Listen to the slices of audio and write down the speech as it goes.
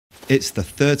It's the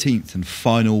 13th and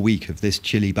final week of this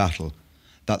Chilli battle.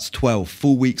 That's 12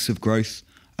 full weeks of growth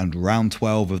and round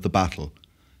 12 of the battle.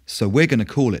 So we're going to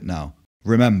call it now.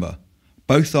 Remember,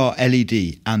 both our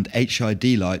LED and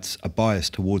HID lights are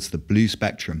biased towards the blue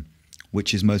spectrum,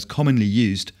 which is most commonly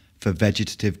used for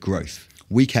vegetative growth.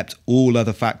 We kept all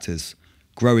other factors,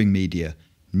 growing media,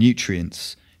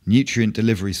 nutrients, nutrient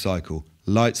delivery cycle,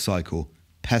 light cycle,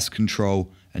 pest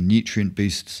control and nutrient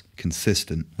boosts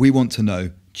consistent. We want to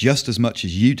know, just as much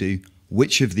as you do,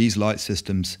 which of these light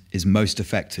systems is most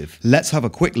effective. Let's have a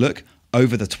quick look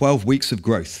over the 12 weeks of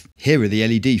growth. Here are the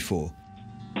LED for.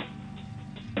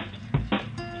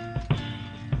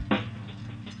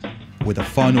 With a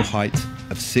final height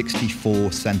of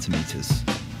 64 centimetres.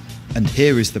 And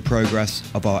here is the progress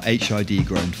of our HID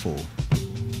grown 4.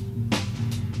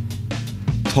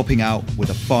 Topping out with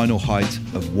a final height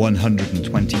of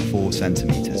 124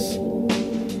 centimetres.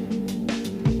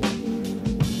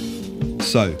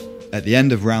 So, at the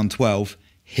end of round 12,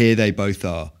 here they both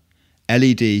are.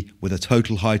 LED with a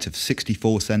total height of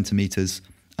 64 centimetres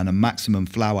and a maximum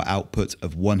flower output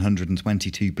of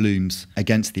 122 blooms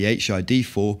against the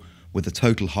HID4 with a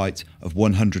total height of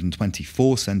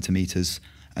 124 centimetres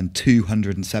and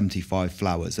 275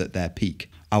 flowers at their peak.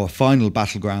 Our final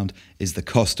battleground is the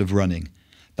cost of running.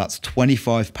 That's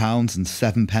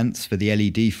 £25.07 for the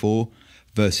LED4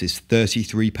 versus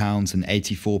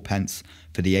 £33.84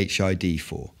 for the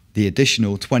HID4. The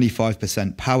additional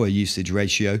 25% power usage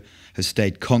ratio has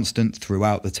stayed constant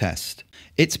throughout the test.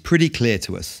 It's pretty clear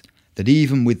to us that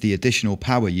even with the additional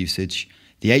power usage,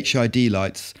 the HID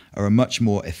lights are a much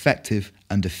more effective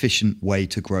and efficient way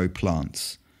to grow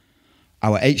plants.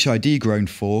 Our HID grown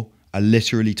 4 are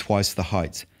literally twice the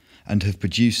height and have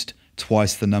produced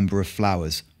twice the number of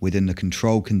flowers within the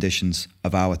control conditions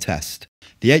of our test.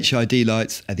 The HID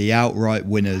lights are the outright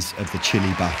winners of the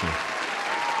Chilli battle.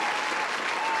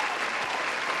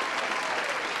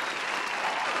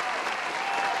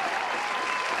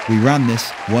 We ran this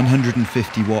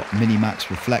 150 watt Minimax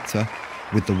reflector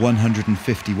with the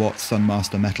 150 watt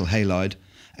Sunmaster metal halide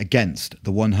against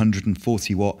the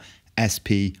 140 watt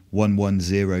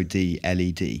SP110D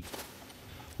LED.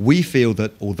 We feel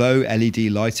that although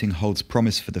LED lighting holds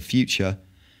promise for the future,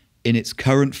 in its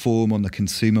current form on the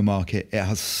consumer market, it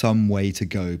has some way to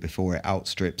go before it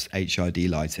outstrips HID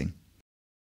lighting.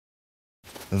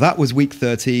 That was week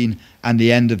 13 and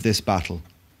the end of this battle.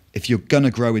 If you're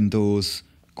gonna grow indoors,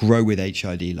 grow with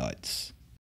HID lights.